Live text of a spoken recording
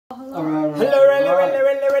Hello,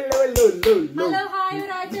 hi,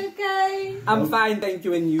 Raj, okay? I'm fine, thank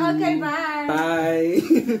you, and you? Okay, bye. Bye.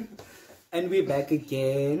 And we're back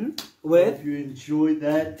again with... Hope you enjoyed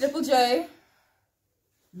that. Triple J.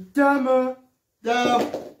 Dumb.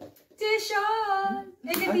 Tishaan.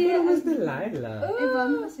 I thought it was Delilah.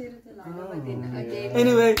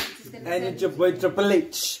 Anyway, and it's your boy Triple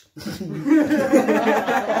H. I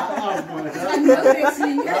know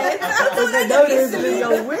wrestling. No wrestling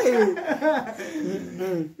away.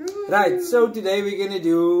 Right, so today we're gonna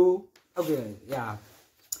do... Okay, yeah.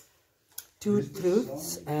 2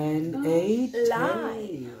 truths and a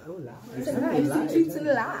lie. Oh, lie. Two truths and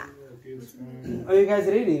a lie. Are you guys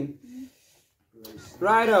ready?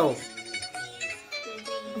 Righto.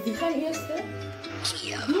 Wie gaan eerst?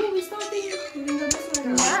 No, we starting.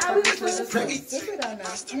 Ja, we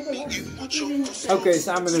Okay,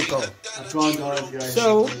 so I'm gonna go.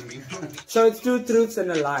 So it's 2 truths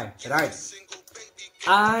and a lie, right?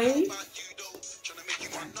 I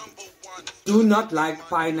do not like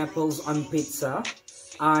pineapples on pizza.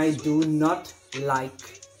 I do not like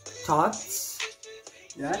tarts.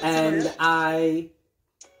 And I...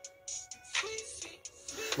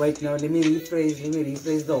 Wait, no, let me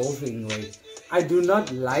rephrase the whole thing, wait. I do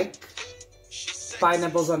not like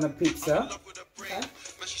pineapples on a pizza. Okay.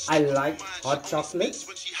 I like hot chocolate.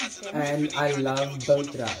 Okay. And I love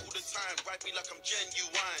boat rides.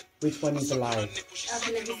 Which one is a lie? I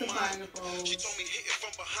believe it's a pineapple.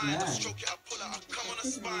 Yeah.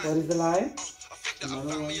 What is the lie?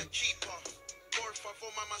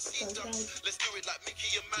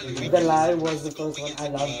 The lie was the first one. I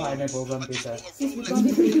love pineapples on pizza.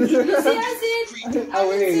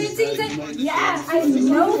 Yeah, I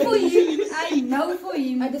know for you. I know for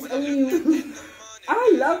you. I just owe you.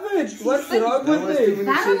 I love it. What's wrong with it?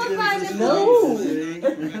 No.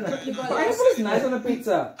 Pineapple is nice on a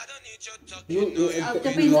pizza.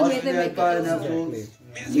 Depends on where they make pineapples.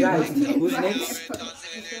 Guys, who's next?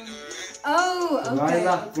 Oh, okay.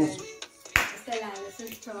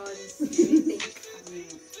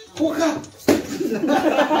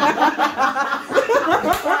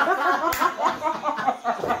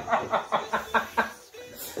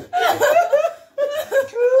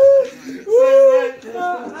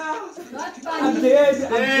 I'm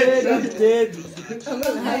dead.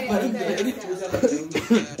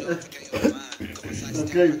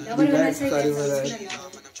 Okay. Sorry for that.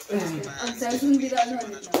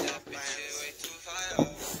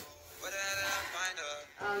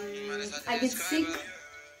 I get sick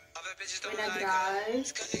when I drive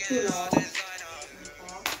too long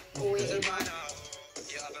or wherever.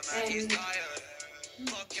 And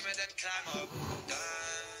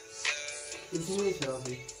It's really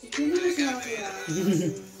healthy.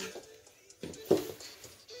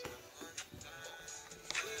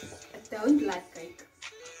 I don't like cake.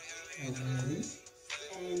 And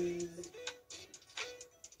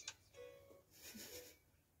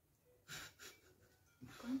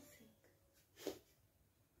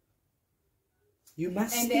You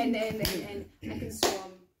must. and I can swim.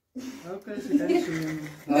 Okay, so that's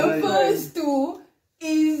The first two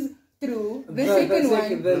is true. The second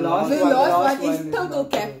one, the last one is one total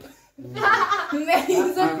not cap. true. That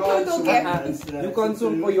is a total cap. You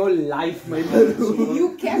consume for your life, my brother.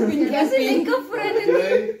 You capping. That's a link of friend.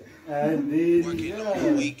 Okay. And then, yeah.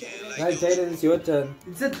 Right, Jayden, it's your turn.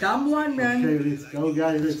 It's a dumb one, man. Okay, let's go,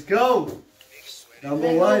 guys. Let's go.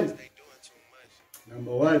 Number one.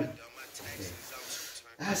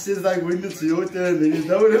 Since like when it's your turn, then you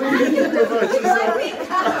know what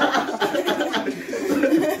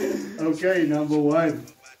Okay, number one.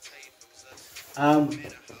 I'm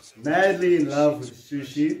madly in love with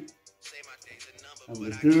sushi.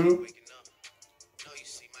 Number two.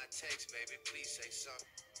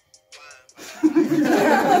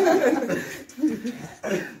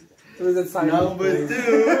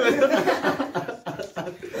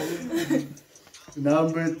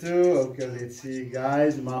 Number two, okay, let's see,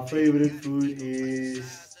 guys. My favorite food is...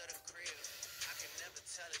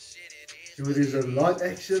 There's a lot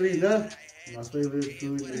actually, no? My favorite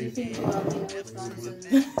food is Tishaan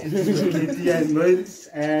Davids,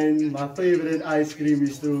 and my favorite ice cream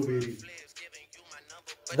is strawberry.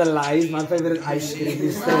 The lies, my favorite ice cream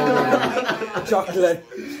is chocolate.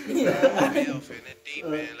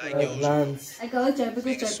 Lance. I go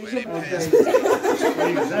championship.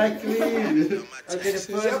 Exactly. Okay, the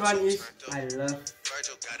first one is I love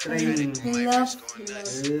training. Love.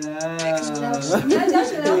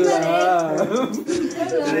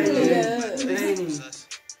 Training.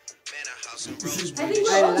 I think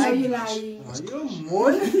we're all know you lying. Are you a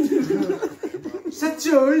mon? Such a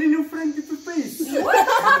hole in your front of your face. What?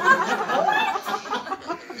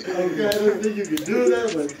 Okay, I don't think you can do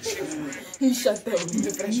that, but He shut down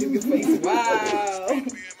the fresh in your face. Wow.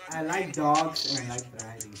 I like dogs and I like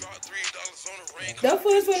driving. The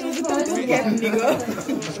first one was a total cat, nigga.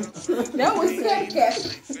 That was cat.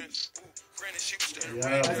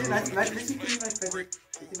 yeah, bro. Let's listen to my favorite.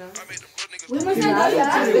 We must not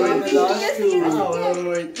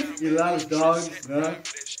Wait. He loves dogs, no?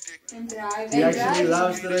 and drive. He actually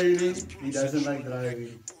loves driving. He doesn't like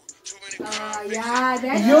driving. Yeah,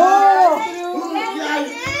 that's Yo!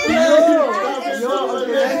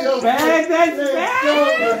 Back, that's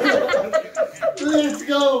Let's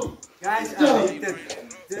go! Guys, I hate it.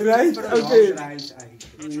 Right? For a Okay. long ride, I hate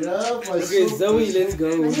it. Yeah, my Okay, Zoe, let's go.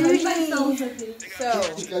 So,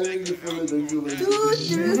 Kaling the full of the two truths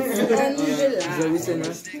and the lie. Zoe send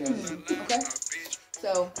us. Okay.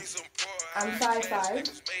 So, I'm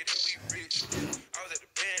 5'5".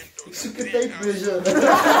 Zoek een tape measure.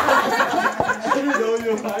 I don't know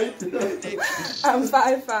your height. I'm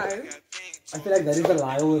 5'5". I feel like that is a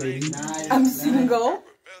lie already. Nice. I'm single.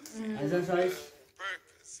 As a size?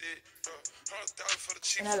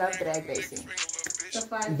 And I love drag racing. The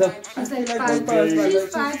five. The I said like five. the She's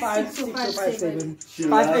 5, 6, 5'6" or 5'7". 5'7". She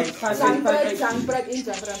loves... 5'8". Jump in,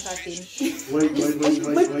 jump around 15. Wait.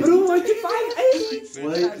 Bro, what you 5'8"?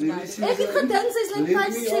 Wait, let me see. Ek het gedink sy's like Let me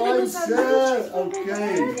 5'7" or something. answer.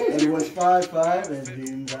 Okay. It was 5'5", and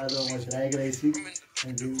then the other one was drag racing.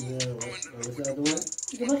 And then what was the other one?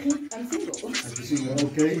 I'm single. I'm single.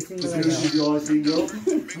 Okay. Single. You are single.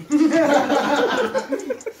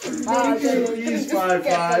 He is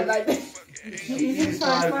 5'5". He is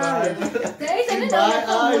 5'5". There is In another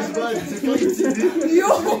my eyes, one. but it's coincidence. Yo!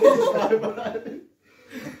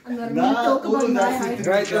 I'm not going to Nah, talk about my that's height. it.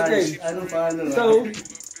 Right, okay. I don't find it. So,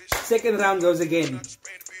 second round goes again.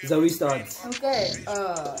 Zoe starts. Okay.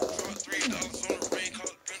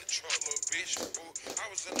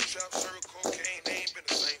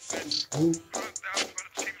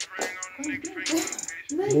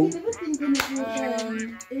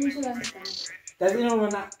 Does anyone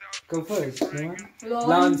wanna go first? No?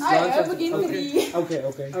 Lance. I begin with me. Okay.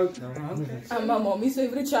 I'm my mommy's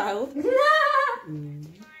favorite child.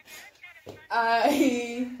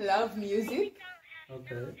 I love music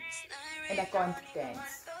Okay. and I can't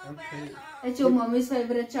dance. Okay. It's your mommy's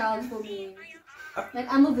favorite child for me. Like,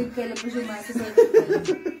 I'm a big Caleb Zuma.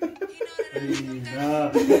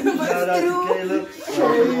 Nah. Shout out to Caleb.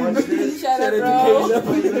 Watch this. Shut up,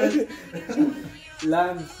 bro.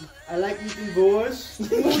 Lance. I like eating boars.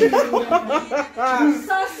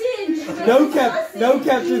 Sausage! No cap to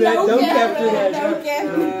that. No Don't cap, cap to that. no cap.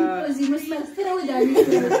 Because you must like throw it down your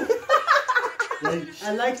throat.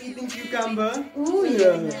 I like eating cucumber. Ooh,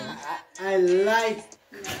 yeah. I like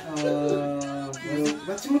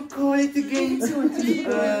what you call it again?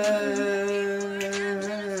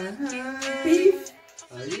 Beef.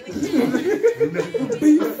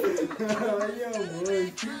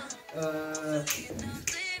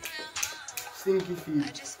 Stinky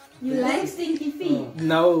feet. You like stinky feet?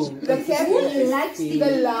 No. The cat Who likes the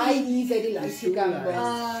stinky lie is that he likes cucumber.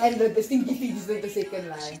 And the stinky feet is the second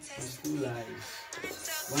lie. There's 2 lies.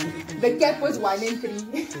 The cap was 1 and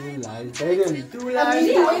 3. 2 lies. Dragon. 2 I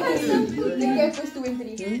mean, lies. 2 and 3. The cap was 2 and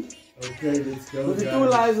 3. Okay, let's go. Was it 2 guys.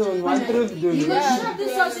 lies or 1 truth, You dude? can shove the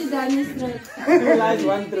sausage down his throat. 2 lies,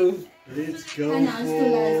 1 truth. Let's go And now it's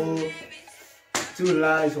 2 for 2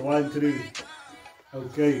 lies, 1 truth.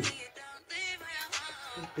 Okay.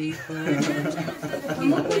 I'm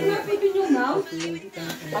gonna put your feet in your mouth.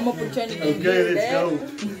 I'm gonna put you in Okay, let's go.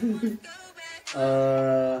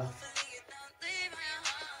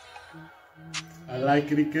 I like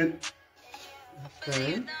cricket.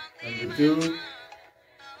 Okay. Number 2.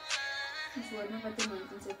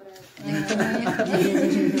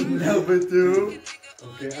 Number 2.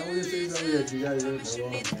 Okay, I want to say something that you guys don't know.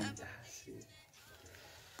 Man.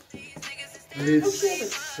 Let's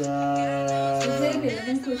Is there a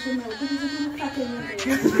relevant question? I hope it isn't fucking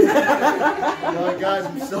your no guys,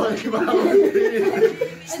 I'm sorry about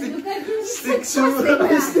it. Stick to Look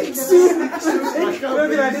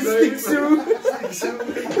at that, it's stick to.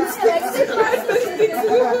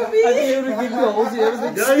 I think everything goes. Yeah, it's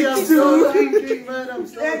like I'm stick still to. thinking, man. I'm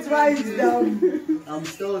still That's why it's thinking. dumb. I'm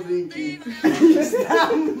still thinking. It's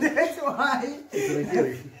dumb. That's why.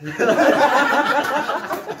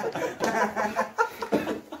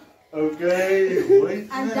 Okay, wait.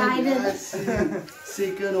 I'm man, dying. guys.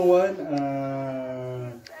 Second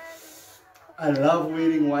one. I love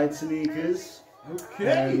wearing white sneakers.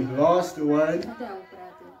 Okay. And last one. Wat help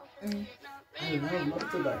praten? I love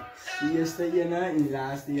motorbikes. Eerste ene en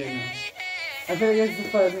laaste ene. I feel like it's the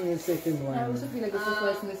first and the second one. I also feel like it's the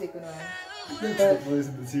first and the second one. That's the first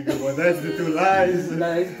and the second one. That's the two lies.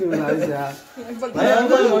 That's two lies, yeah. But He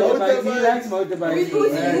likes motorbikes.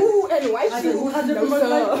 because you and white shoes. No, sir.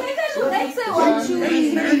 Like so white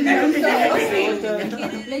shoes.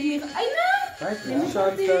 I know. Right,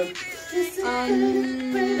 short term.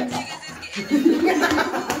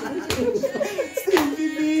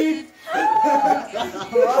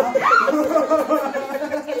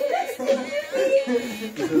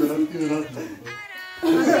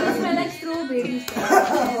 It smells like strawberries.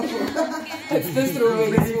 It's the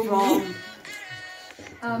strawberries from.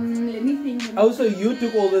 Let me think. Also, you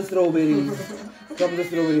took all the strawberries from the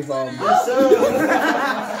strawberry farm. Yes, sir.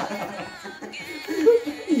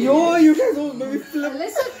 Yo, you guys all maybe flip.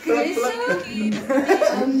 Listen, Chris. Stumble,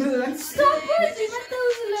 you got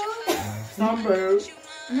those low. Stumble.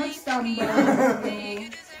 Not stumble.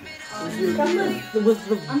 Was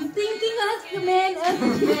the I'm thinking of the man of the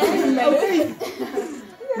man. okay.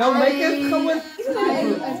 Now make it come with.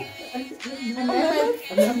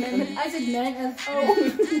 I said man of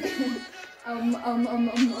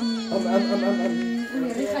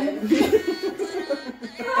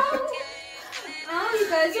Oh, you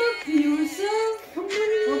guys are abusive. What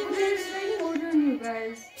was the restraining order on you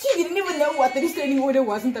guys? She didn't even know what the restraining order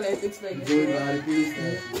was until I had to explain it. I don't know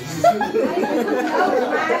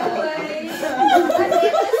my way.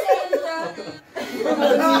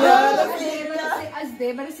 As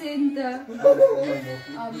they were saying okay.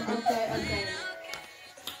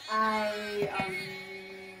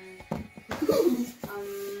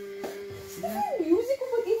 Music of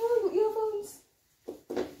earphones.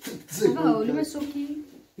 Oh, let me sokkie.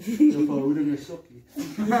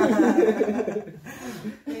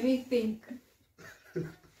 Let me think.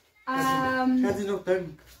 Gaat hij nog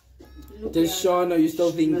denken? Tishaan, are you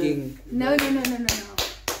still thinking? No.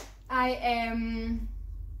 I am.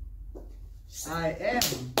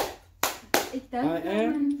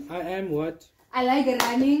 I am what? I like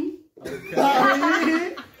running.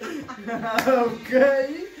 Okay.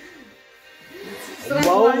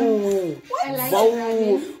 Wow. I like Wow.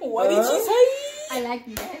 running. What did she say? I like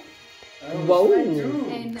math. Wow.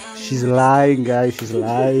 And She's lying, guys. She's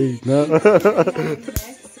lying. No. and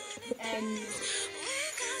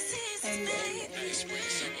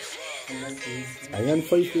I am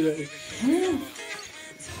face to that.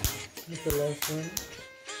 What's the last one?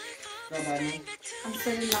 I'm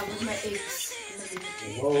still in love with my ex.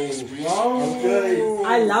 Wow. Okay.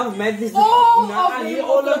 I love math. This Oh,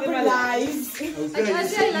 all of them are lies. Okay.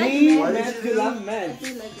 Actually, I like Me, math. math, you love math. I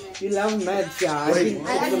do like math. You love math, yeah. Wait. I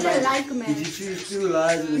actually like Did you math. choose two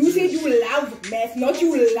lies? You said you love math, not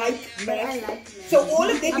you like But I math. like math. So all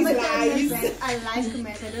of that I'm is a lies. math. I like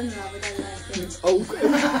math. I don't love it. I like it. Oh,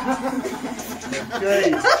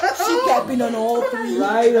 Okay. She capping on all three.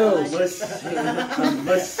 righto. Bus.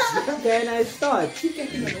 Can I start? She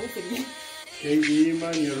capping on all three. KD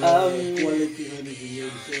man, your quality on the video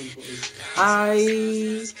is so important.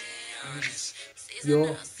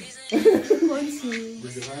 Yo.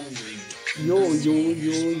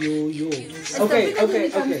 Okay.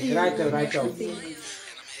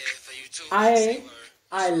 Right.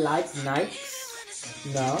 I like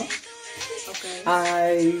Nikes. No. Okay.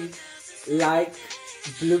 I like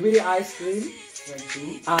blueberry ice cream.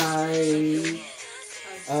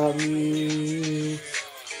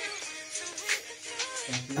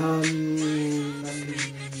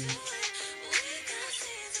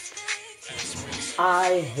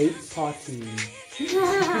 I hate partying.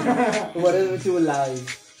 What are the two lies?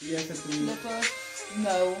 Yes, it's The me. first,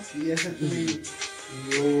 no. Yes, it's me.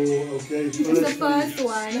 No, okay. It's the first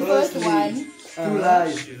one. The first one. Two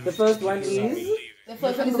lies. The first one is The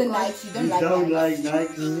first one is the night. You You don't don't like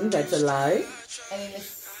like Nike. that's a lie. And then the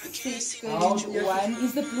second one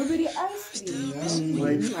is the blueberry ice cream.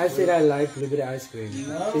 Wait. I said I like blueberry ice cream. Is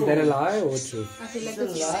that a lie or truth? I feel like It's a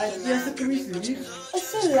lie. Yes, it's me.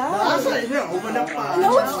 It's a lie.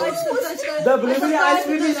 No, it's The blueberry ice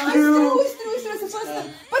cream is true. It's true. It's the first one.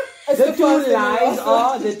 But it's The the two first one lies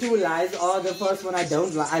also. are the first one I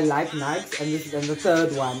don't like. I like Nikes, and the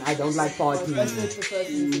third one I don't like parties. That's the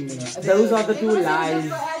first one. Those are the two lies.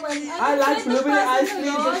 I like blueberry ice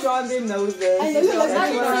cream. Tishaan them knows this. I never like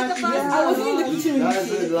That's that. why I wasn't in the kitchen when you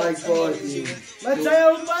Doesn't said like party. Let's say a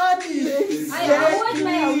party. want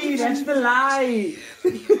my That's the lie.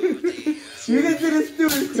 You can see this too.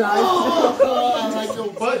 I like your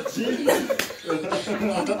butt cheeks.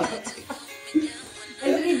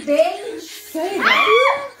 And revenge. Say that.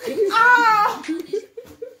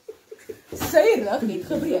 Say rug niet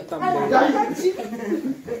gebreekt.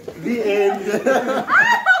 The end.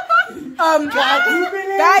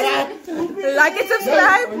 Guys, Like and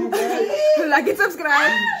subscribe. Like and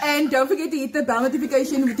subscribe. And don't forget to hit the bell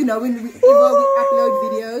notification to know whenever we upload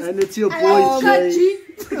videos. And it's your boy Jay.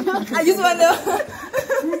 I just want to...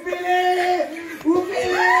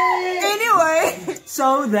 Anyway.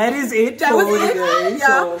 So that is it for today. Yeah.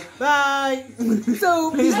 So bye.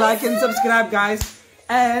 So please like and subscribe, guys.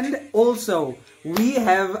 And also, we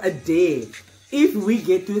have a day. If we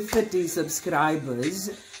get to 30 subscribers,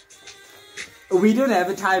 we don't have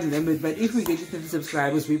a time limit, but if we get to 30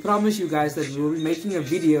 subscribers, we promise you guys that we will be making a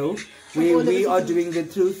video where we are doing the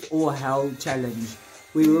truth or hell challenge.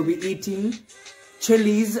 We will be eating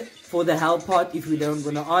chilies for the hell pot if we don't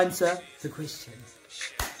want to answer the question.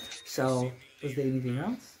 So, was there anything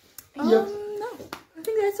else? No. I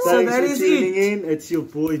think that's all. So that is tuning it. in. It's your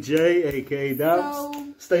boy Jay, aka Dubs.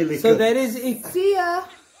 So, Stay liquid. So that is it. see ya.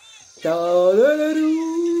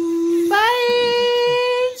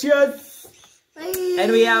 Bye. Cheers. Bye.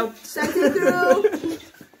 And we out. Thank you.